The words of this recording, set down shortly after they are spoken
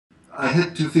I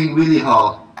had to think really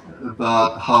hard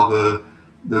about how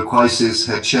the crisis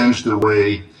had changed the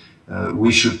way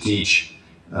we should teach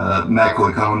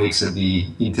macroeconomics at the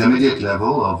intermediate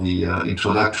level or the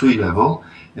introductory level,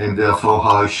 and therefore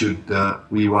how I should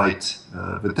rewrite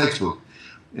the textbook.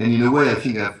 And in a way, I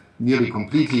think I've nearly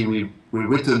completely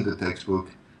rewritten the textbook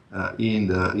in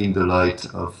the light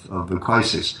of the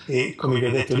crisis. E come vi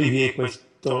ho detto Olivier,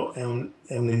 questo è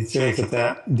un'edizione che è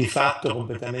stata di fatto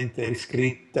completamente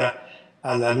riscritta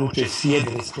alla luce sia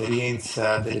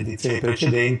dell'esperienza delle edizioni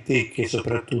precedenti che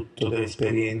soprattutto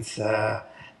dell'esperienza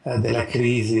della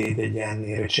crisi degli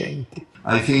anni recenti.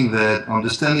 I think that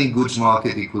understanding goods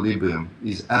market equilibrium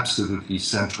is absolutely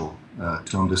central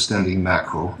to understanding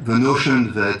macro. The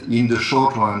notion that in the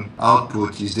short run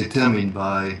output is determined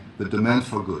by the demand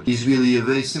for goods is really a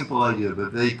very simple idea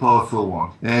but very powerful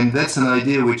one. And that's an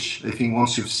idea which I think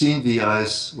once you've seen the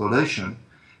IS relation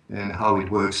and how it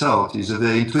works out is a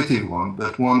very intuitive one,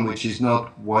 but one which is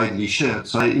not widely shared.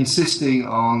 So insisting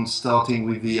on starting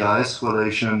with the IS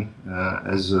relation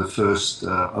as the first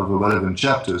of the relevant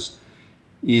chapters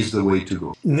is the way to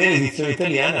go. Nell'edizione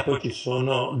italiana poi ci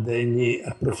sono degli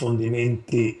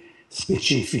approfondimenti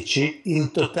specifici.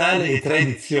 In totale le 3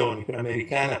 edizioni, quella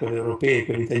americana, quella europea e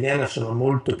quella italiana, sono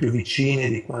molto più vicine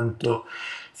di quanto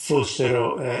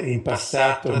fossero in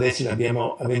passato. Adesso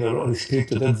l'abbiamo, avendolo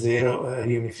riscritto da zero,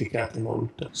 riunificate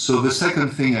molto. So the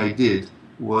second thing I did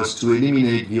was to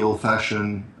eliminate the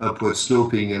old-fashioned upward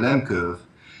sloping LM curve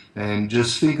and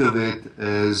just think of it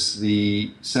as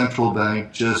the central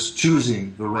bank just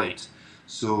choosing the rate.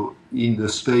 So in the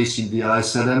space, in the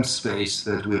ISLM space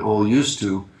that we're all used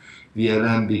to, the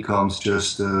LM becomes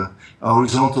just a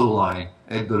horizontal line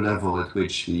at the level at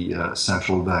which the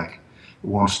central bank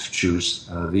wants to choose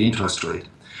the interest rate.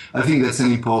 I think that's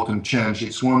an important change.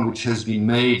 It's one which has been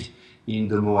made in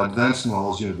the more advanced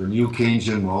models, the new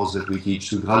Keynesian models that we teach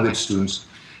to graduate students,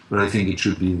 but I think it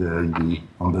should be there in the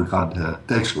undergrad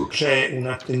textbook. C'è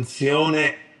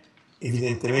un'attenzione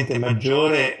evidentemente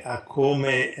maggiore a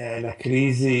come la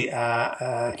crisi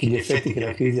gli effetti che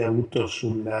la crisi ha avuto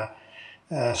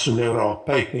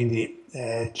sull'Europa, e quindi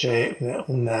c'è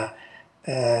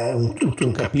tutto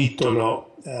un capitolo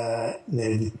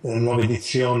nella nuova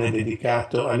edizione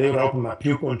dedicato all'Europa, ma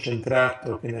più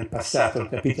concentrato che nel passato. Il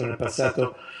capitolo nel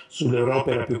passato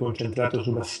sull'Europa era più concentrato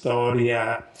sulla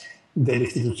storia delle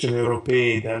istituzioni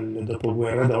europee dal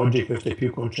dopoguerra ad oggi, questo è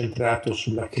più concentrato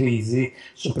sulla crisi,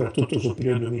 soprattutto sul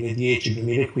periodo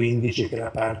 2010-2015, che è la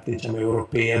parte, diciamo,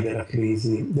 europea della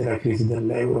crisi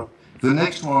dell'euro. The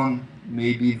next one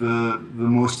may be the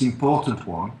most important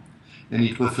one, and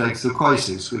it reflects the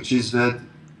crisis, which is that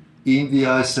in the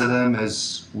ISLM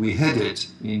as we had it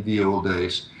in the old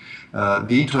days,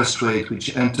 the interest rate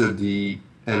which entered the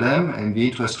LM and the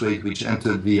interest rate which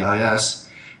entered the IS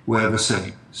were the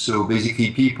same. So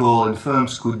basically people and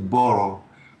firms could borrow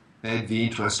at the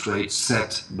interest rate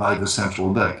set by the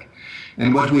central bank.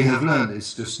 And what we have learned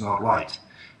is just not right.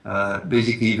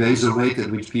 Basically there is a rate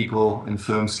at which people and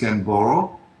firms can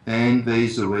borrow, and there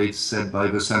is a rate set by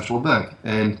the central bank.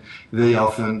 And very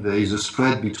often there is a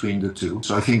spread between the two.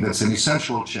 So I think that's an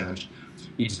essential change.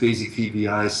 It's basically the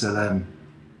ISLM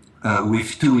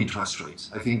with 2 interest rates.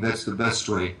 I think that's the best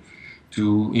way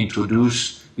to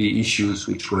introduce the issues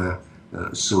which were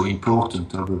so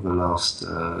important over the last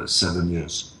 7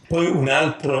 years. Poi un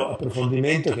altro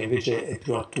approfondimento che invece è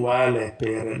più attuale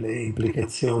per le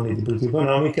implicazioni di politica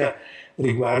economica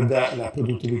riguarda la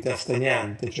produttività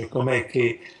stagnante, cioè com'è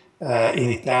che in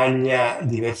Italia,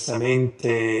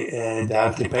 diversamente da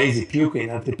altri paesi, più che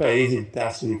in altri paesi, il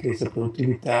tasso di crescita della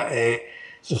produttività è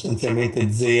sostanzialmente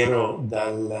zero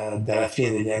dalla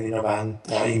fine degli anni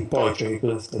 90 in poi, cioè che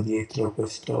cosa sta dietro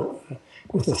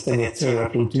questa stagnazione della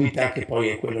produttività, che poi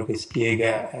è quello che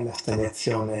spiega la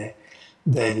stagnazione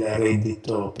del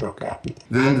reddito pro capite.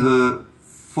 Then the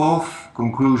fourth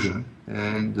conclusion,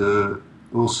 and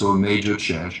also a major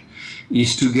change,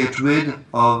 is to get rid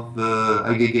of the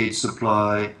aggregate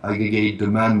supply, aggregate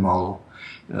demand model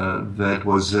that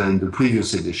was there in the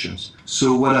previous editions.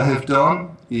 So what I have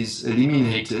done is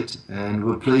eliminate it and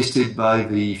replaced it by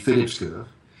the Phillips curve,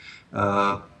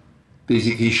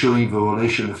 basically showing the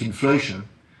relation of inflation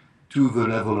to the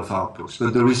level of outputs.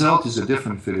 But the result is a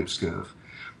different Phillips curve,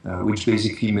 which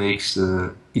basically makes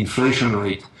the inflation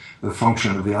rate a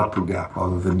function of the output gap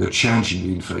rather than the change in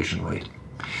the inflation rate.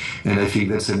 And I think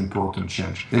that's an important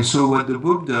change. And so what the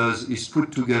book does is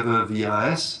put together the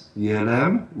IS, the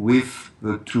LM, with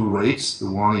the 2 rates, the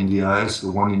one in the IS, the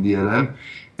one in the LM,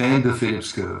 and the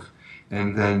Phillips curve,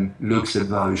 and then looks at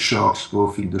various shocks,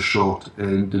 both in the short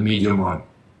and the medium run.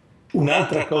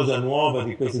 Un'altra cosa nuova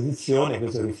di questa edizione,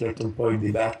 questo riflette un po' il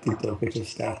dibattito che c'è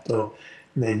stato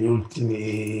negli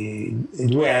ultimi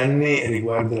 2 anni,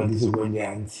 riguarda la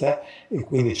disuguaglianza, e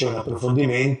quindi c'è un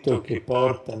approfondimento che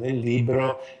porta nel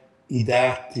libro i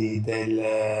dati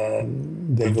del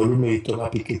volume di Thomas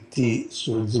Piketty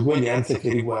sulle disuguaglianze che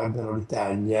riguardano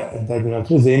l'Italia. Per darvi un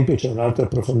altro esempio, c'è un altro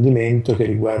approfondimento che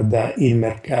riguarda il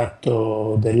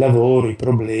mercato del lavoro, i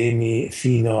problemi,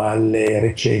 fino alle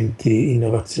recenti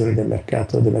innovazioni del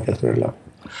mercato del lavoro.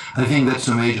 I think that's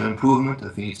a major improvement.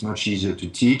 I think it's much easier to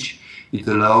teach. It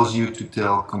allows you to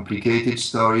tell complicated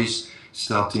stories,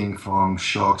 starting from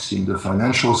shocks in the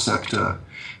financial sector,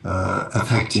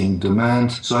 affecting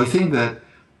demand. So I think that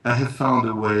I have found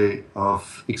a way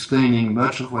of explaining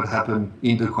much of what happened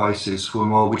in the crisis for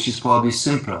more, which is probably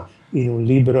simpler. In un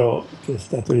libro che è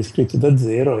stato riscritto da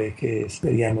zero e che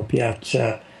speriamo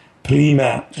piaccia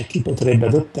prima a chi potrebbe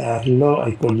adottarlo,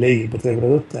 ai colleghi che potrebbero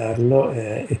adottarlo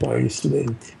e poi agli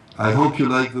studenti. I hope you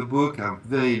like the book. I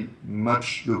very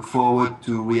much look forward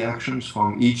to reactions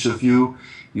from each of you.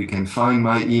 You can find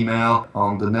my email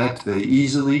on the net very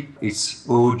easily. It's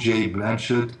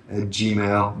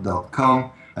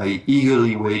ojblanchard@gmail.com. I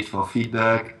eagerly wait for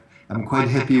feedback. I'm quite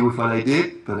happy with what I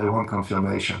did, but I want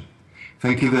confirmation.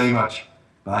 Thank you very much.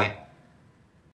 Bye.